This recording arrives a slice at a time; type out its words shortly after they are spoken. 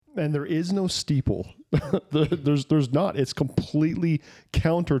And there is no steeple. There's not. It's completely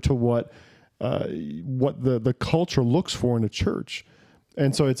counter to what the culture looks for in a church.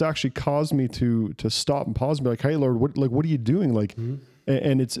 And so it's actually caused me to stop and pause and be like, hey, Lord, what are you doing? Like,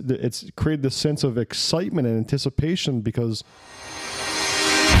 and it's created this sense of excitement and anticipation because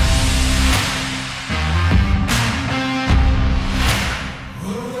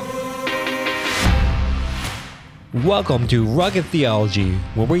Welcome to Rugged Theology,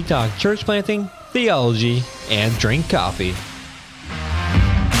 where we talk church planting, theology, and drink coffee.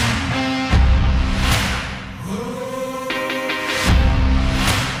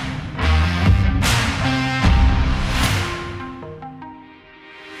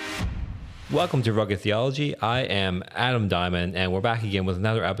 Welcome to Rugged Theology. I am Adam Diamond, and we're back again with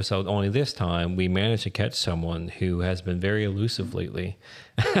another episode. Only this time, we managed to catch someone who has been very elusive lately.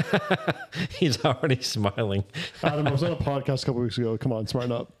 He's already smiling. Adam, I was on a podcast a couple weeks ago. Come on,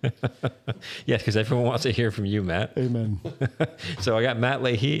 smarten up. Yes, because everyone wants to hear from you, Matt. Amen. So I got Matt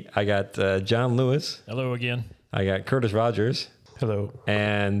Leahy. I got John Lewis. Hello again. I got Curtis Rogers. Hello.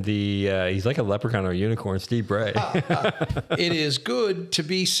 And he's like a leprechaun or a unicorn, Steve Bray. It is good to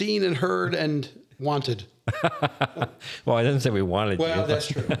be seen and heard and wanted. Well, I didn't say we wanted you. Well, that's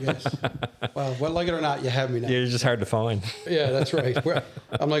true, yes. Well, like it or not, you have me now. You're just hard to find. Yeah, that's right.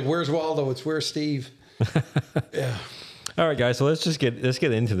 I'm like, where's Waldo? It's where's Steve? Yeah. All right, guys. So let's get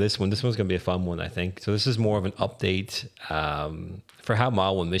into this one. This one's going to be a fun one, I think. So this is more of an update for how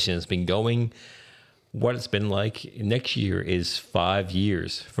Mile One Mission has been going. What it's been like. Next year is 5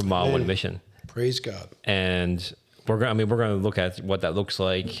 years for Mile One Mission. Praise God. And we're going to look at what that looks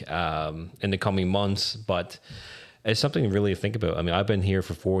like in the coming months, but it's something to really think about. I mean, I've been here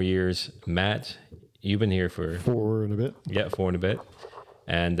for 4 years. Matt, you've been here for 4 and a bit. Yeah, 4 and a bit.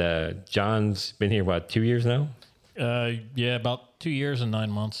 And John's been here, what, 2 years now? Yeah, about 2 years and 9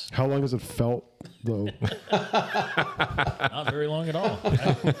 months. How long has it felt, though? Not very long at all.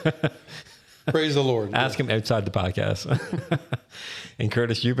 Praise the Lord. Ask him outside the podcast. And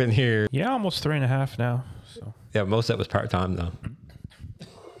Curtis, you've been here. Yeah, almost 3.5 now. So Yeah, most of that was part-time, though.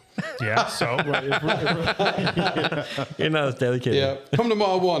 yeah, so You're not as dedicated. Yeah. Come to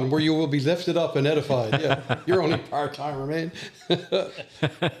Mile One, where you will be lifted up and edified. Yeah. You're only part-timer, man.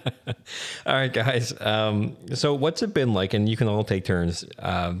 All right, guys. So what's it been like, and you can all take turns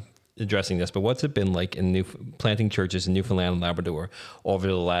addressing this, but what's it been like in planting churches in Newfoundland and Labrador over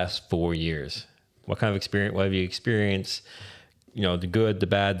the last 4 years? What kind of experience, what have you experienced? You know, the good, the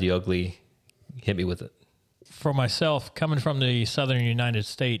bad, the ugly. Hit me with it. For myself, coming from the southern United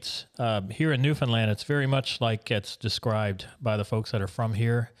States, here in Newfoundland, it's very much like it's described by the folks that are from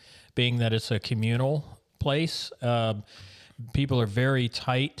here, being that it's a communal place. People are very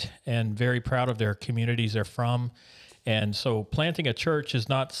tight and very proud of their communities they're from. And so planting a church is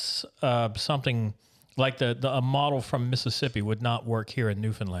not something like a model from Mississippi would not work here in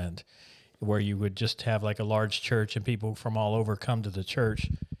Newfoundland, where you would just have like a large church and people from all over come to the church.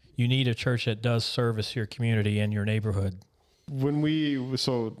 You need a church that does service your community and your neighborhood.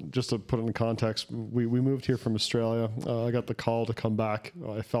 So just to put it in context, we moved here from Australia. I got the call to come back.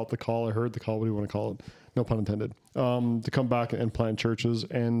 I felt the call. I heard the call. What do you want to call it? No pun intended. To come back and plant churches.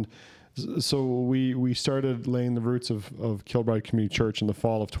 And so we started laying the roots of Kilbride Community Church in the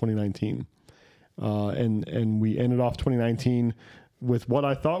fall of 2019. And we ended off 2019 with what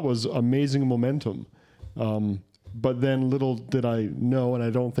I thought was amazing momentum. But then little did I know, and I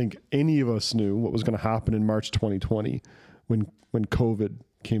don't think any of us knew what was going to happen in March 2020 when COVID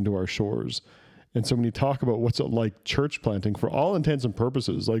came to our shores. And so when you talk about what's it like church planting, for all intents and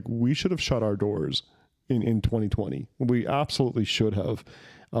purposes, like we should have shut our doors in 2020. We absolutely should have.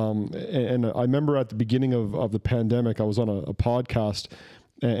 And I remember at the beginning of the pandemic, I was on a podcast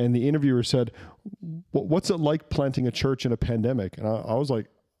and the interviewer said, what's it like planting a church in a pandemic? And I was like,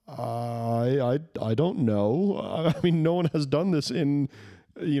 I don't know. I mean, no one has done this in,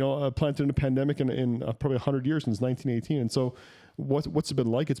 planted in a pandemic in probably 100 years since 1918. And so what's it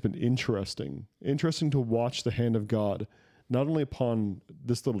been like? It's been interesting to watch the hand of God, not only upon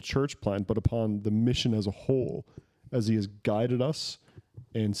this little church plant, but upon the mission as a whole, as he has guided us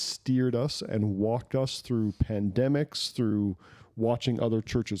and steered us and walked us through pandemics, through watching other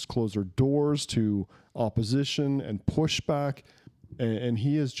churches close their doors to opposition and pushback. And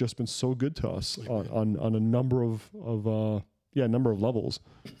he has just been so good to us on a number of levels.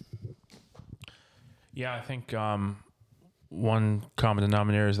 yeah, I think one common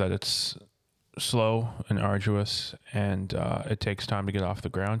denominator is that it's slow and arduous, and it takes time to get off the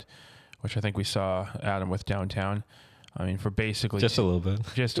ground, which I think we saw Adam with downtown. I mean, for basically just a little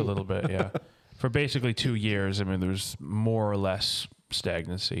bit, yeah. For basically 2 years, I mean, there's more or less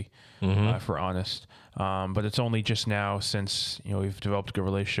stagnancy, if we're honest. But it's only just now since, we've developed a good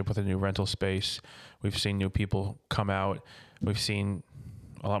relationship with a new rental space. We've seen new people come out. We've seen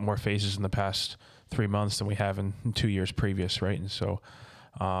a lot more faces in the past 3 months than we have in 2 years previous, right? And so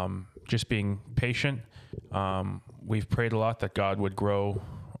just being patient. We've prayed a lot that God would grow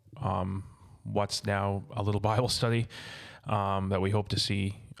what's now a little Bible study that we hope to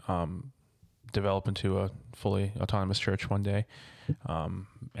see develop into a fully autonomous church one day.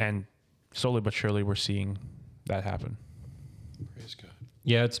 And slowly but surely we're seeing that happen. Praise God.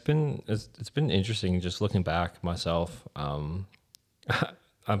 Yeah, it's been interesting just looking back myself.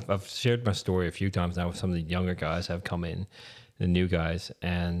 I've shared my story a few times now with some of the younger guys that have come in, the new guys,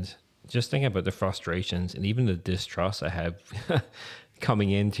 and just thinking about the frustrations and even the distrust I had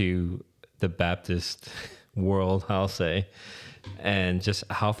coming into the Baptist world, I'll say, and just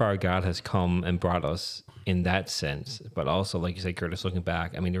how far God has come and brought us in that sense. But also, like you say, Curtis, looking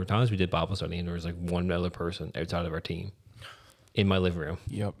back, I mean, there were times we did Bible study and there was like one other person outside of our team in my living room.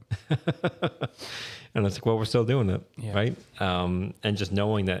 Yep. And it's like, well, we're still doing it, Yeah. right? And just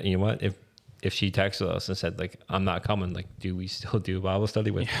knowing that, you know what, if she texted us and said, like, I'm not coming, like, do we still do Bible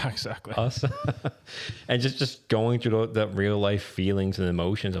study with Yeah, exactly. us? And just going through the real life feelings and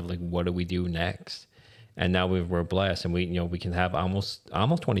emotions of like, what do we do next? And now we're blessed, and we can have almost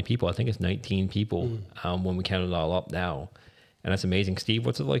 20 people. I think it's 19 people when we count it all up now, and that's amazing. Steve,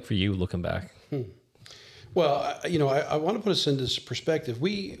 what's it like for you looking back? Well, I want to put us in this perspective.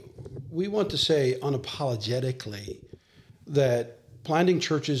 We want to say unapologetically that planting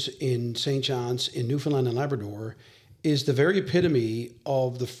churches in St. John's in Newfoundland and Labrador is the very epitome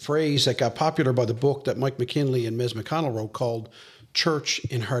of the phrase that got popular by the book that Mike McKinley and Ms. McConnell wrote called Church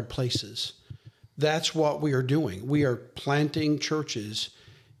in Hard Places. That's what we are doing. We are planting churches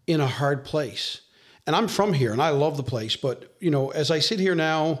in a hard place. And I'm from here and I love the place. But, as I sit here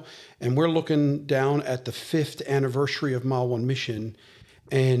now and we're looking down at the 5th anniversary of Mile One Mission,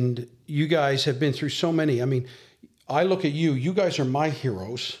 and you guys have been through so many. I mean, I look at you guys are my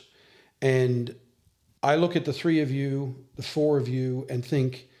heroes. And I look at the 3 of you, the 4 of you, and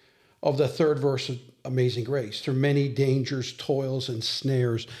think of the 3rd verse of Amazing Grace. Through many dangers, toils, and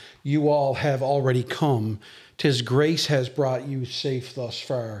snares, you all have already come. 'Tis grace has brought you safe thus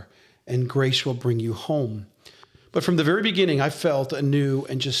far, and grace will bring you home. But from the very beginning, I felt anew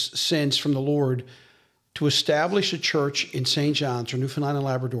and just sensed from the Lord to establish a church in St. John's or Newfoundland and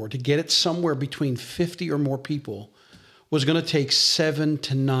Labrador, to get it somewhere between 50 or more people, was going to take 7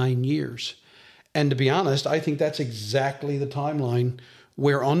 to 9 years. And to be honest, I think that's exactly the timeline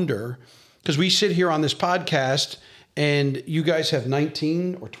we're under. Because we sit here on this podcast and you guys have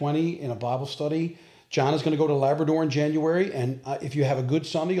 19 or 20 in a Bible study. John is going to go to Labrador in January. And if you have a good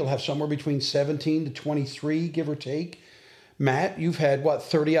Sunday, you'll have somewhere between 17 to 23, give or take. Matt, you've had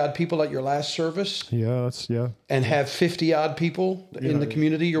 30 odd people at your last service? Yeah, And have 50 odd people in the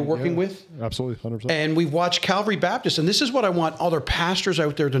community you're working with? Absolutely, 100%. And we've watched Calvary Baptist. And this is what I want other pastors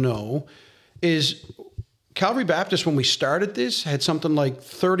out there to know is Calvary Baptist, when we started this, had something like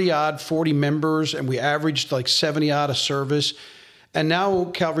 30 odd, 40 members, and we averaged like 70 odd a service. And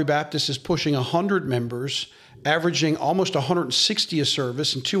now Calvary Baptist is pushing 100 members, averaging almost 160 a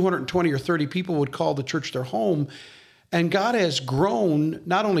service, and 220 or 30 people would call the church their home. And God has grown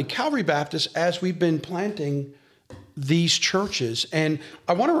not only Calvary Baptist as we've been planting these churches. And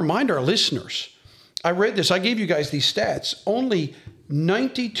I want to remind our listeners, I read this, I gave you guys these stats. Only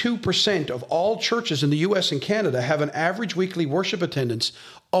 92% of all churches in the U.S. and Canada have an average weekly worship attendance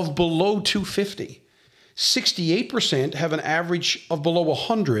of below 250. 68% have an average of below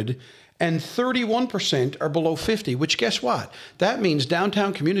 100, and 31% are below 50, which guess what? That means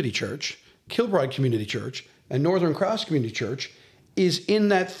Downtown Community Church, Kilbride Community Church, and Northern Cross Community Church is in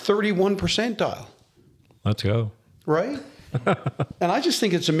that 31 percentile. Let's go. Right? And I just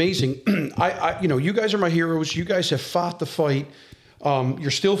think it's amazing. You guys are my heroes. You guys have fought the fight.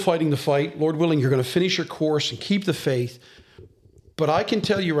 You're still fighting the fight. Lord willing, you're going to finish your course and keep the faith. But I can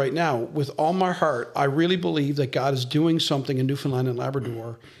tell you right now, with all my heart, I really believe that God is doing something in Newfoundland and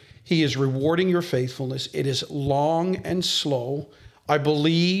Labrador. He is rewarding your faithfulness. It is long and slow. I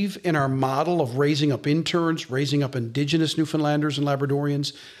believe in our model of raising up interns, raising up Indigenous Newfoundlanders and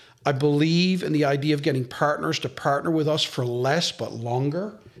Labradorians. I believe in the idea of getting partners to partner with us for less but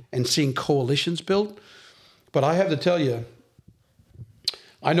longer and seeing coalitions built. But I have to tell you,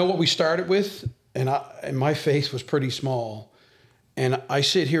 I know what we started with, and my faith was pretty small. And I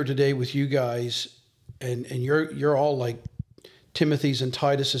sit here today with you guys, and you're all like Timothy's and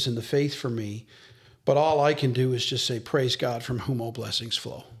Titus's in the faith for me. But all I can do is just say, praise God, from whom all blessings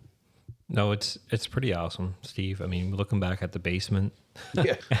flow. No, it's pretty awesome, Steve. I mean, looking back at the basement,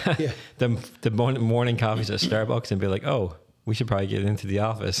 Yeah. Yeah. the morning coffees at Starbucks, and be like, oh, we should probably get into the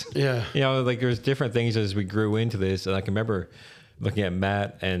office. Yeah. You know, like there's different things as we grew into this, and I can remember looking at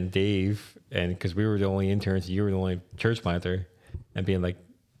Matt and Dave, and because we were the only interns, you were the only church planter, and being like,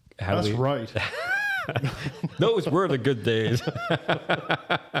 how That's do we? right. Those were the good days.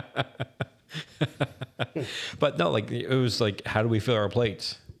 But no, like it was like, how do we fill our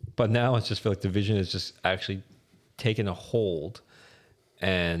plates? But now it's just feel like the vision is just actually taking a hold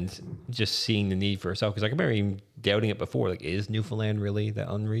and just seeing the need for itself. Because I can remember even doubting it before. Like, is Newfoundland really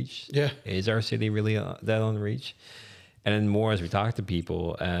that unreached? Yeah. Is our city really that unreached? And then more as we talk to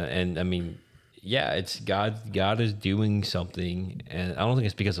people, and I mean, yeah, it's God. God is doing something, and I don't think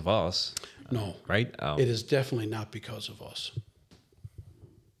it's because of us. No. Right? It is definitely not because of us.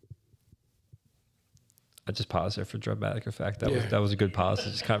 I just paused there for dramatic effect. That was a good pause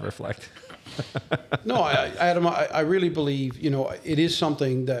to just kind of reflect. No, Adam, I really believe, it is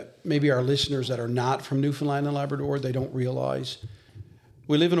something that maybe our listeners that are not from Newfoundland and Labrador, they don't realize.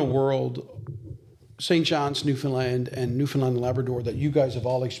 We live in a world, St. John's, Newfoundland, and Newfoundland and Labrador, that you guys have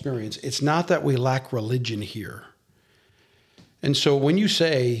all experienced. It's not that we lack religion here. And so when you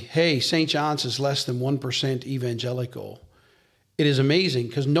say, hey, St. John's is less than 1% evangelical, it is amazing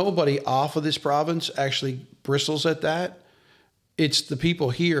because nobody off of this province actually bristles at that. It's the people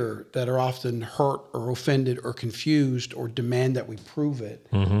here that are often hurt or offended or confused or demand that we prove it.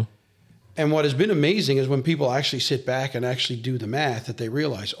 Mm-hmm. And what has been amazing is when people actually sit back and actually do the math, that they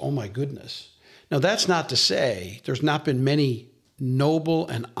realize, oh my goodness. Now, that's not to say there's not been many noble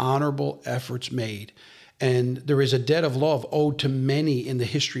and honorable efforts made. And there is a debt of love owed to many in the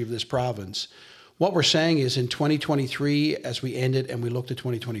history of this province. What we're saying is in 2023, as we end it and we look to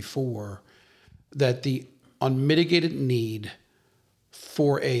 2024, that the unmitigated need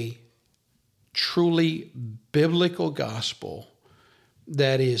for a truly biblical gospel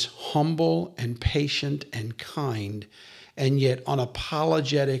that is humble and patient and kind, and yet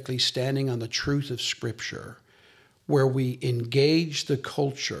unapologetically standing on the truth of Scripture, where we engage the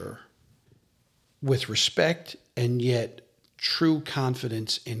culture with respect and yet true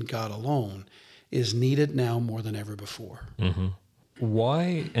confidence in God alone, is needed now more than ever before. Mm-hmm.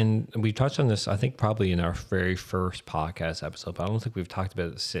 Why, and we touched on this, I think probably in our very first podcast episode, but I don't think we've talked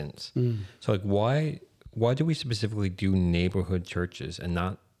about it since. So like, why do we specifically do neighborhood churches and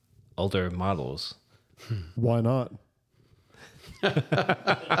not other models? Why not?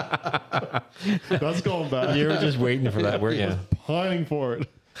 That's going back. You were just waiting for that, weren't you? Pining for it.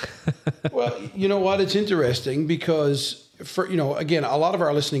 Well, you know what? It's interesting because, again, a lot of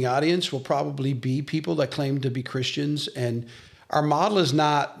our listening audience will probably be people that claim to be Christians. And our model is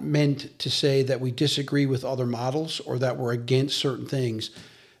not meant to say that we disagree with other models or that we're against certain things.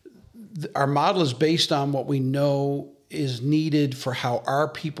 Our model is based on what we know is needed for how our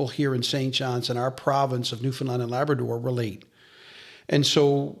people here in St. John's and our province of Newfoundland and Labrador relate. And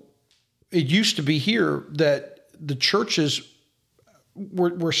so it used to be here that the churches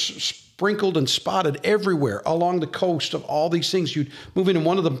were sprinkled and spotted everywhere along the coast of all these things. You'd move in, and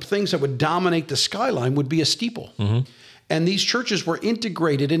one of the things that would dominate the skyline would be a steeple. Mm-hmm. And these churches were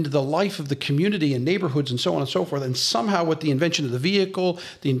integrated into the life of the community and neighborhoods and so on and so forth. And somehow with the invention of the vehicle,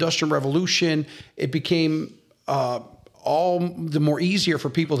 the Industrial Revolution, it became all the more easier for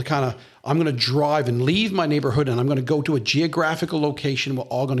people to kind of, I'm going to drive and leave my neighborhood and I'm going to go to a geographical location. We're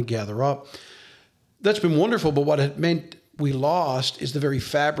all going to gather up. That's been wonderful, but what it meant we lost is the very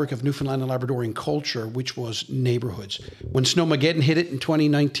fabric of Newfoundland and Labradorian culture, which was neighborhoods. When Snowmageddon hit it in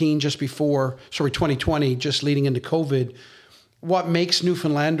 2020, just leading into COVID, what makes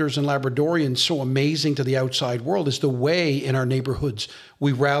Newfoundlanders and Labradorians so amazing to the outside world is the way in our neighborhoods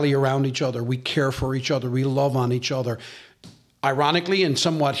we rally around each other, we care for each other, we love on each other. Ironically and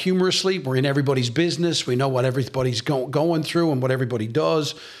somewhat humorously, we're in everybody's business. We know what everybody's going through and what everybody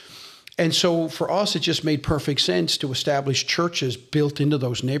does. And so for us, it just made perfect sense to establish churches built into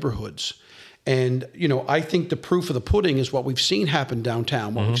those neighborhoods. And, I think the proof of the pudding is what we've seen happen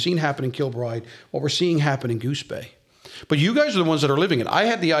downtown, what we've seen happen in Kilbride, what we're seeing happen in Goose Bay. But you guys are the ones that are living it. I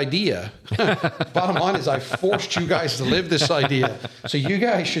had the idea. Bottom line is I forced you guys to live this idea. So you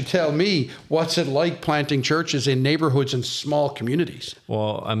guys should tell me, what's it like planting churches in neighborhoods and small communities?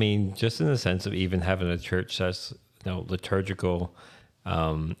 Well, I mean, just in the sense of even having a church that's liturgical,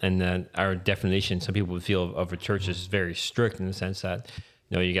 and then our definition, some people would feel of a church is very strict in the sense that,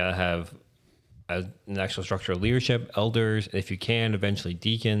 you got to have an actual structure of leadership, elders, if you can, eventually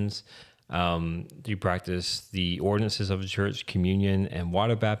deacons. You practice the ordinances of the church, communion and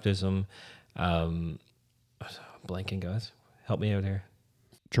water baptism. Blanking, guys. Help me out here.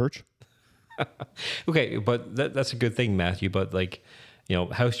 Church? Okay, but that's a good thing, Matthew. But like,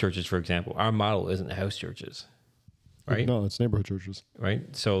 house churches, for example, our model isn't house churches, right? No, it's neighborhood churches.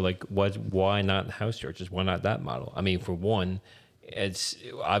 Right. So like, why not house churches? Why not that model? I mean, for one,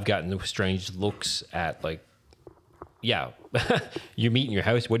 I've gotten strange looks at like, yeah, you meet in your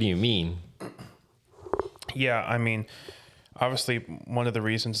house. What do you mean? Yeah, I mean, obviously, another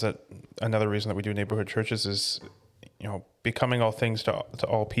reason that we do neighborhood churches is, becoming all things to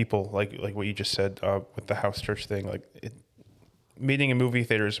all people, like what you just said with the house church thing. Like, meeting in movie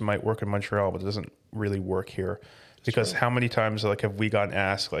theaters might work in Montreal, but it doesn't really work here. Because how many times have we gotten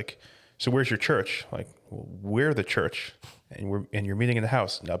asked, like, so where's your church? Like, well, we're the church, and you're meeting in the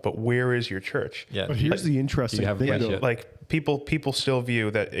house. No, but where is your church? Yeah. But here's the interesting thing, though. Like people still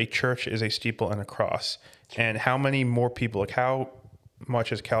view that a church is a steeple and a cross. And how many more people, like how much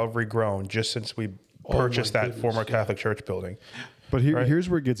has Calvary grown just since we purchased that former Catholic church building? But here's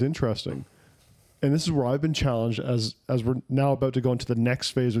where it gets interesting. And this is where I've been challenged as we're now about to go into the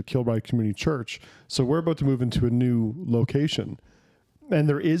next phase with Kilbride Community Church. So we're about to move into a new location. And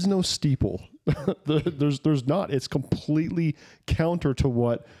there is no steeple. There's not. It's completely counter to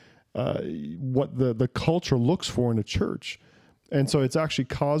what the culture looks for in a church. And so it's actually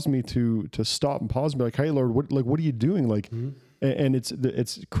caused me to stop and pause and be like, hey, Lord, what are you doing? Like, and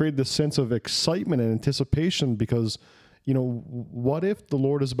it's created this sense of excitement and anticipation because, what if the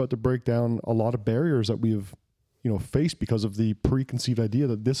Lord is about to break down a lot of barriers that we've, faced because of the preconceived idea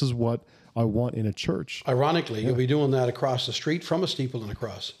that this is what I want in a church. Ironically, you'll be doing that across the street from a steeple and a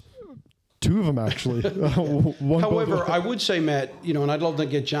cross. Two of them, actually. However, I would say, Matt, and I'd love to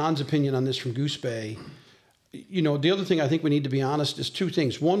get John's opinion on this from Goose Bay. The other thing I think we need to be honest is two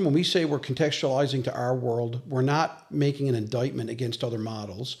things. One, when we say we're contextualizing to our world, we're not making an indictment against other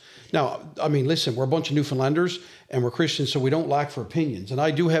models. Now, I mean, listen, we're a bunch of Newfoundlanders and we're Christians, so we don't lack for opinions. And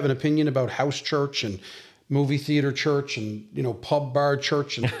I do have an opinion about house church and movie theater church and, pub bar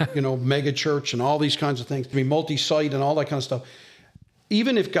church and, mega church and all these kinds of things. I mean, multi-site and all that kind of stuff.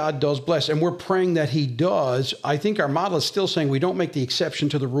 Even if God does bless, and we're praying that he does, I think our model is still saying we don't make the exception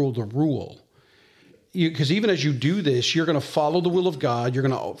to the rule. Because even as you do this, you're going to follow the will of God. You're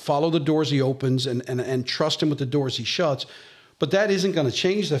going to follow the doors he opens and trust him with the doors he shuts. But that isn't going to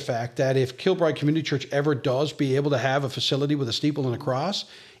change the fact that if Kilbride Community Church ever does be able to have a facility with a steeple and a cross,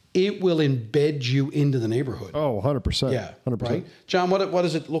 it will embed you into the neighborhood. Oh, 100%. Yeah. 100%. Right? John, what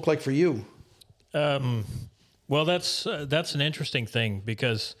does it look like for you? Well, that's an interesting thing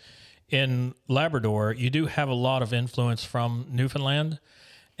because in Labrador, you do have a lot of influence from Newfoundland.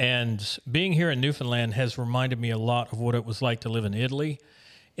 And being here in Newfoundland has reminded me a lot of what it was like to live in Italy,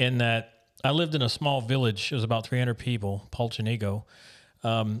 in that I lived in a small village. It was about 300 people, Pulcinigo.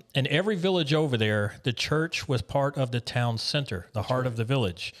 And every village over there, the church was part of the town center, the heart of the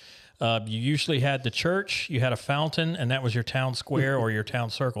village. You usually had the church, you had a fountain, and that was your town square or your town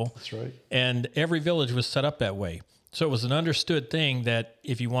circle. That's right. And every village was set up that way. So it was an understood thing that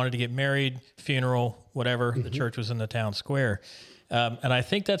if you wanted to get married, funeral, whatever, the church was in the town square. And I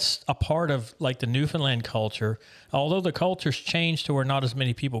think that's a part of like the Newfoundland culture. Although the culture's changed to where not as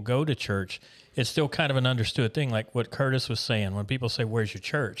many people go to church, it's still kind of an understood thing. Like what Curtis was saying, when people say, where's your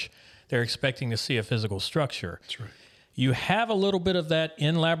church? They're expecting to see a physical structure. That's right. You have a little bit of that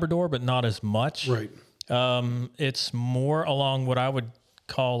in Labrador, but not as much. Right. It's more along what I would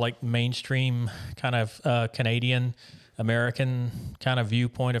call like mainstream kind of Canadian, American kind of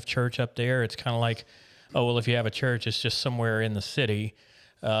viewpoint of church up there. It's kind of like, oh, well, if you have a church, it's just somewhere in the city.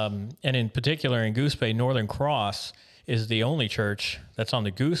 And in particular, in Goose Bay, Northern Cross is the only church that's on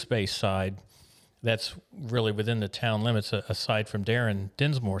the Goose Bay side that's really within the town limits, aside from Darren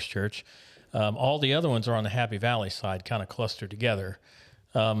Dinsmore's church. All the other ones are on the Happy Valley side, kind of clustered together.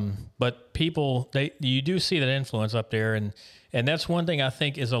 But people, you do see that influence up there. And that's one thing I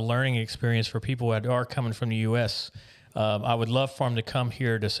think is a learning experience for people that are coming from the U.S. I would love for them to come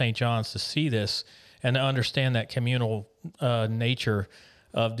here to St. John's to see this and to understand that communal nature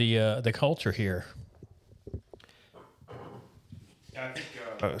of the culture here. Yeah,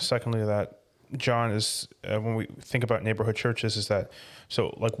 I think, secondly to that, John, is when we think about neighborhood churches, is that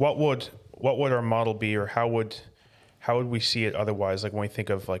so like what would our model be, or how would we see it otherwise? Like when we think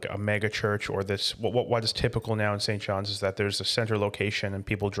of like a mega church or this, what is typical now in St. John's is that there's a center location and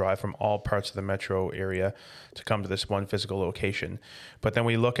people drive from all parts of the metro area to come to this one physical location. But then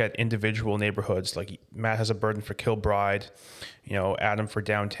we look at individual neighborhoods, like Matt has a burden for Kilbride, Adam for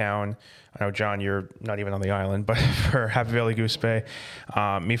downtown. I know, John, you're not even on the island, but for Happy Valley Goose Bay,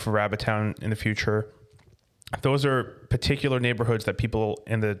 me for Rabbitown in the future. Those are particular neighborhoods that people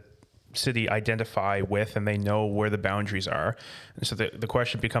in the city identify with, and they know where the boundaries are. And so the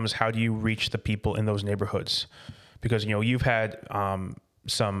question becomes, how do you reach the people in those neighborhoods? Because, you've had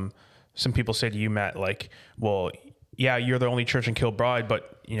some people say to you, Matt, like, well, yeah, you're the only church in Kilbride,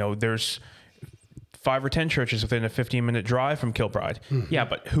 but, there's 5 or 10 churches within a 15-minute drive from Kilbride. Mm-hmm. Yeah,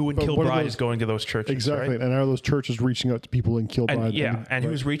 but who in Kilbride is going to those churches? Exactly. Right? And are those churches reaching out to people in Kilbride? And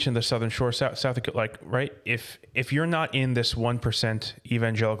who's reaching the southern shore, south of, like, right? If you're not in this 1%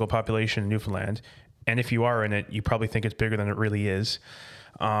 evangelical population in Newfoundland, and if you are in it, you probably think it's bigger than it really is,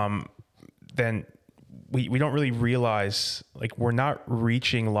 then we don't really realize, like, we're not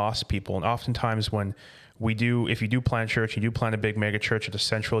reaching lost people. And oftentimes if you do plant church, you do plant a big mega church at a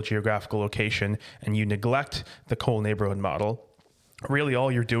central geographical location, and you neglect the whole neighborhood model, really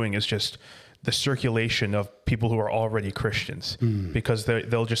all you're doing is just the circulation of people who are already Christians, because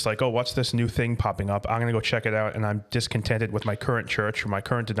they'll just like, oh, what's this new thing popping up? I'm going to go check it out, and I'm discontented with my current church or my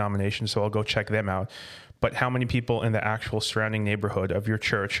current denomination, so I'll go check them out. But how many people in the actual surrounding neighborhood of your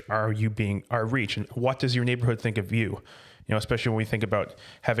church are reached? And what does your neighborhood think of you? Especially when we think about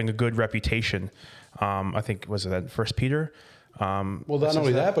having a good reputation. I think, was it that 1 Peter? Well, not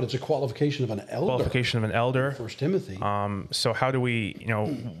only that, but it's a qualification of an elder. Qualification of an elder. 1 Timothy. So how do we,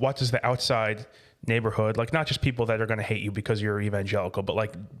 what does the outside neighborhood, like, not just people that are going to hate you because you're evangelical, but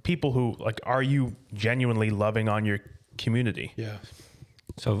like people who, like, are you genuinely loving on your community? Yeah.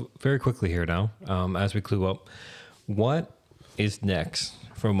 So very quickly here now, as we clue up, what is next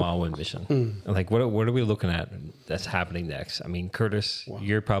for Mile One Mission? Like, what are we looking at that's happening next? I mean, Curtis,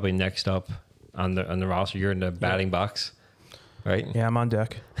 you're probably next up on the roster. You're in the batting box, right? Yeah, I'm on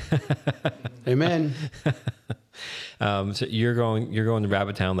deck. Amen. So you're going to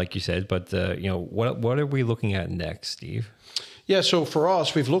Rabbit Town, like you said, but what are we looking at next, Steve? Yeah, so for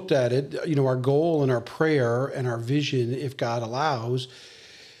us, we've looked at it. Our goal and our prayer and our vision, if God allows,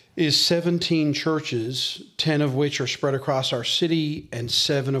 is 17 churches, 10 of which are spread across our city and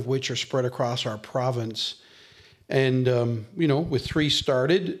 7 of which are spread across our province. And, with 3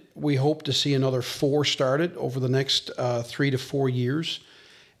 started, we hope to see another 4 started over the next 3 to 4 years.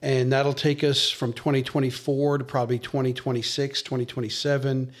 And that'll take us from 2024 to probably 2026,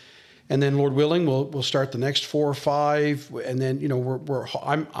 2027. And then, Lord willing, we'll start the next 4 or 5. And then,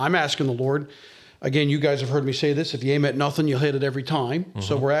 I'm asking the Lord. Again, you guys have heard me say this. If you aim at nothing, you'll hit it every time. Mm-hmm.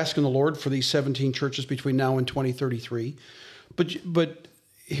 So we're asking the Lord for these 17 churches between now and 2033. But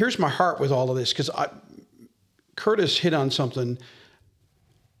here's my heart with all of this, because Curtis hit on something.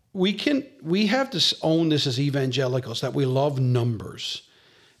 We have to own this as evangelicals, that we love numbers.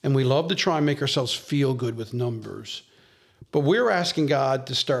 And we love to try and make ourselves feel good with numbers. But we're asking God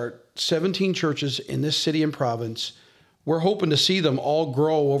to start 17 churches in this city and province. We're hoping to see them all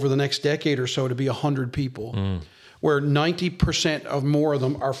grow over the next decade or so to be 100 people, where 90% of more of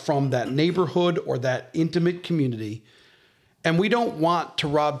them are from that neighborhood or that intimate community. And we don't want to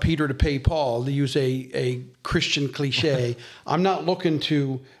rob Peter to pay Paul, to use a Christian cliche. I'm not looking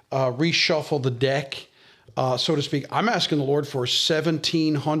to reshuffle the deck, so to speak. I'm asking the Lord for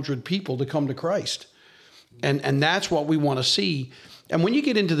 1,700 people to come to Christ. And that's what we want to see. And when you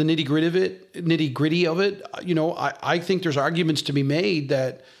get into the nitty gritty of it, I think there's arguments to be made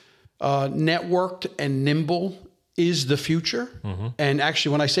that networked and nimble is the future. Mm-hmm. And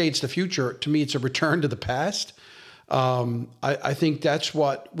actually, when I say it's the future, to me, it's a return to the past. I think that's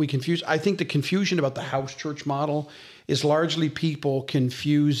what we confuse. I think the confusion about the house church model is largely people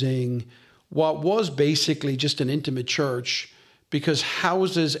confusing what was basically just an intimate church, because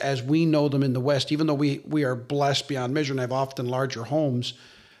houses as we know them in the West, even though we are blessed beyond measure and have often larger homes,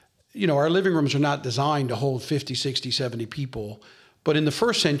 our living rooms are not designed to hold 50, 60, 70 people. But in the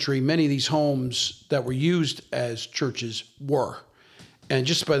first century, many of these homes that were used as churches were. And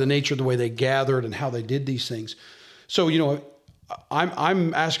just by the nature of the way they gathered and how they did these things. So,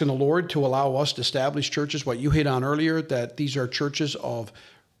 I'm asking the Lord to allow us to establish churches, what you hit on earlier, that these are churches of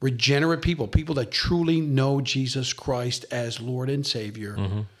regenerate people that truly know Jesus Christ as Lord and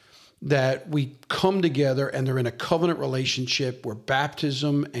Savior, that we come together and they're in a covenant relationship where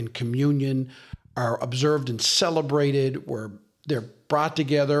baptism and communion are observed and celebrated, where they're brought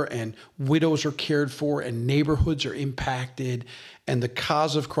together and widows are cared for and neighborhoods are impacted and the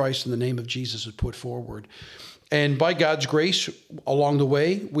cause of Christ in the name of Jesus is put forward. And by God's grace, along the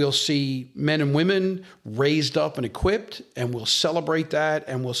way, we'll see men and women raised up and equipped, and we'll celebrate that,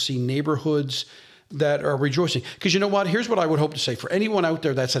 and we'll see neighborhoods that are rejoicing. Because you know what? Here's what I would hope to say. For anyone out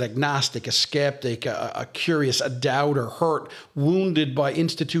there that's an agnostic, a skeptic, a curious, a doubter, hurt, wounded by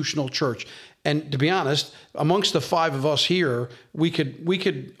institutional church, and to be honest, amongst the 5 of us here, we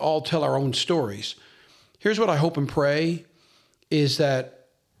could all tell our own stories. Here's what I hope and pray is that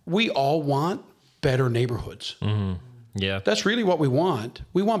we all want better neighborhoods. Yeah. That's really what we want.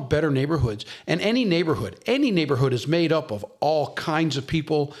 We want better neighborhoods. And any neighborhood is made up of all kinds of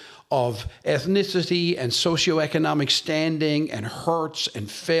people, of ethnicity and socioeconomic standing and hurts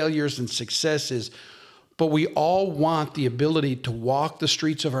and failures and successes. But we all want the ability to walk the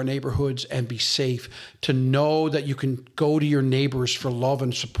streets of our neighborhoods and be safe, to know that you can go to your neighbors for love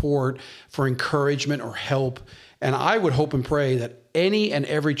and support, for encouragement or help. And I would hope and pray that any and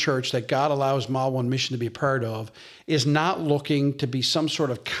every church that God allows Mile One Mission to be a part of is not looking to be some sort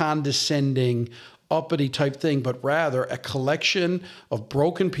of condescending, uppity type thing, but rather a collection of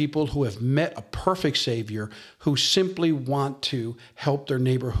broken people who have met a perfect Savior, who simply want to help their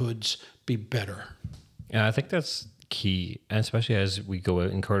neighborhoods be better. Yeah, I think that's key, and especially as we go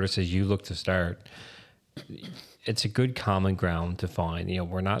out, and Curtis, as you look to start, it's a good common ground to find.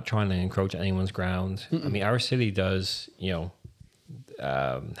 We're not trying to encroach anyone's ground. I mean, our city does,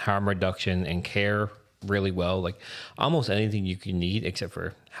 harm reduction and care really well. Like almost anything you can need, except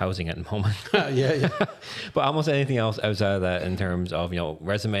for housing at the moment. Yeah. But almost anything else outside of that, in terms of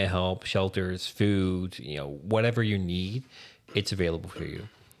resume help, shelters, food, whatever you need, it's available for you.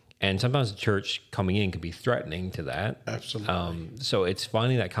 And sometimes the church coming in can be threatening to that. Absolutely. So it's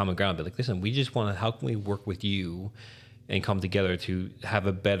finding that common ground. But like, listen, we just want to, how can we work with you and come together to have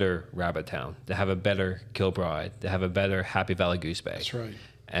a better Rabbit Town, to have a better Kilbride, to have a better Happy Valley Goose Bay. That's right.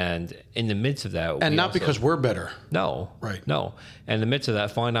 And in the midst of that, and not because we're better. No. Right. No. And in the midst of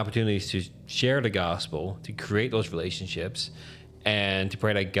that, find opportunities to share the gospel, to create those relationships, and to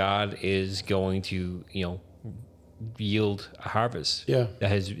pray that God is going to, yield a harvest. Yeah.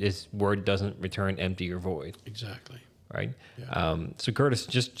 That his word doesn't return empty or void. Exactly. Right. Yeah. So Curtis,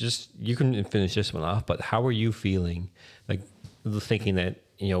 just you can finish this one off, but how are you feeling? Like thinking that,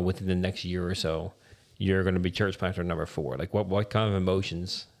 within the next year or so, you're going to be church planter number 4. Like what kind of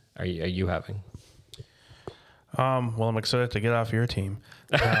emotions are you having? Well, I'm excited to get off your team.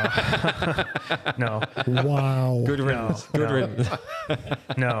 No. Wow. Good riddance. Good riddance.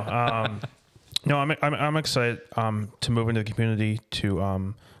 No, I'm excited to move into the community.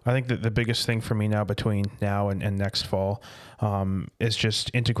 I think that the biggest thing for me now, between now and next fall, is just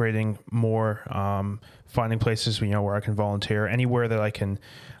integrating more, finding places where I can volunteer, anywhere that I can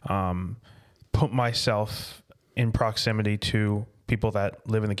put myself in proximity to people that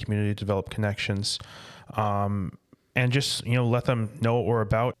live in the community, develop connections, and just let them know what we're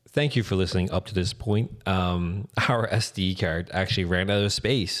about. Thank you for listening up to this point. Our SD card actually ran out of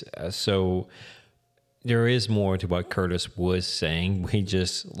space, so there is more to what Curtis was saying. We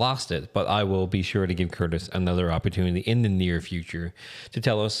just lost it, but I will be sure to give Curtis another opportunity in the near future to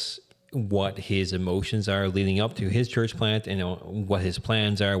tell us what his emotions are leading up to his church plant, and what his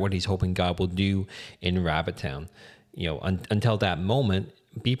plans are, what he's hoping God will do in Rabbit Town. Until that moment,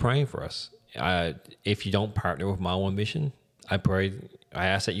 be praying for us. If you don't partner with Mile One Mission, I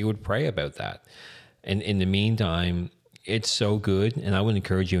ask that you would pray about that. And in the meantime, it's so good, and I would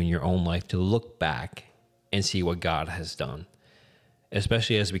encourage you in your own life to look back and see what God has done.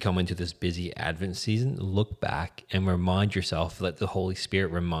 Especially as we come into this busy Advent season, look back and remind yourself, let the Holy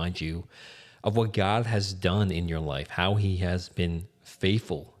Spirit remind you of what God has done in your life, how he has been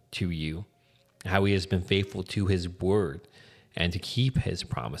faithful to you, how he has been faithful to his word and to keep his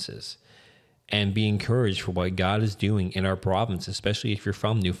promises. And be encouraged for what God is doing in our province, especially if you're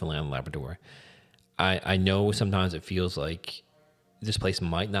from Newfoundland and Labrador. I know sometimes it feels like this place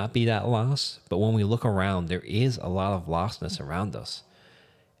might not be that lost, but when we look around, there is a lot of lostness around us.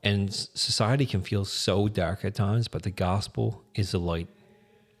 And society can feel so dark at times, but the gospel is the light,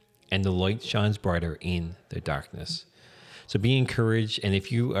 and the light shines brighter in the darkness. So be encouraged, and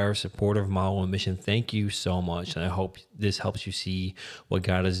if you are a supporter of Mile One Mission, thank you so much, and I hope this helps you see what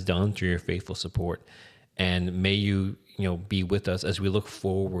God has done through your faithful support. And may you, be with us as we look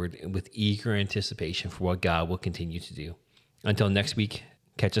forward with eager anticipation for what God will continue to do. Until next week,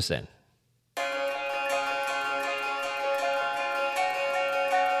 catch us then.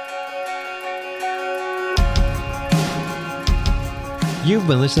 You've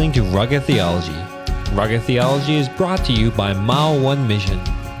been listening to Rugged Theology. Rugged Theology is brought to you by Mile One Mission.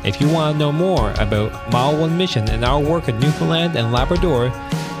 If you want to know more about Mile One Mission and our work at Newfoundland and Labrador,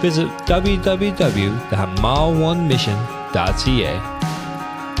 visit www.mileonemission.ca.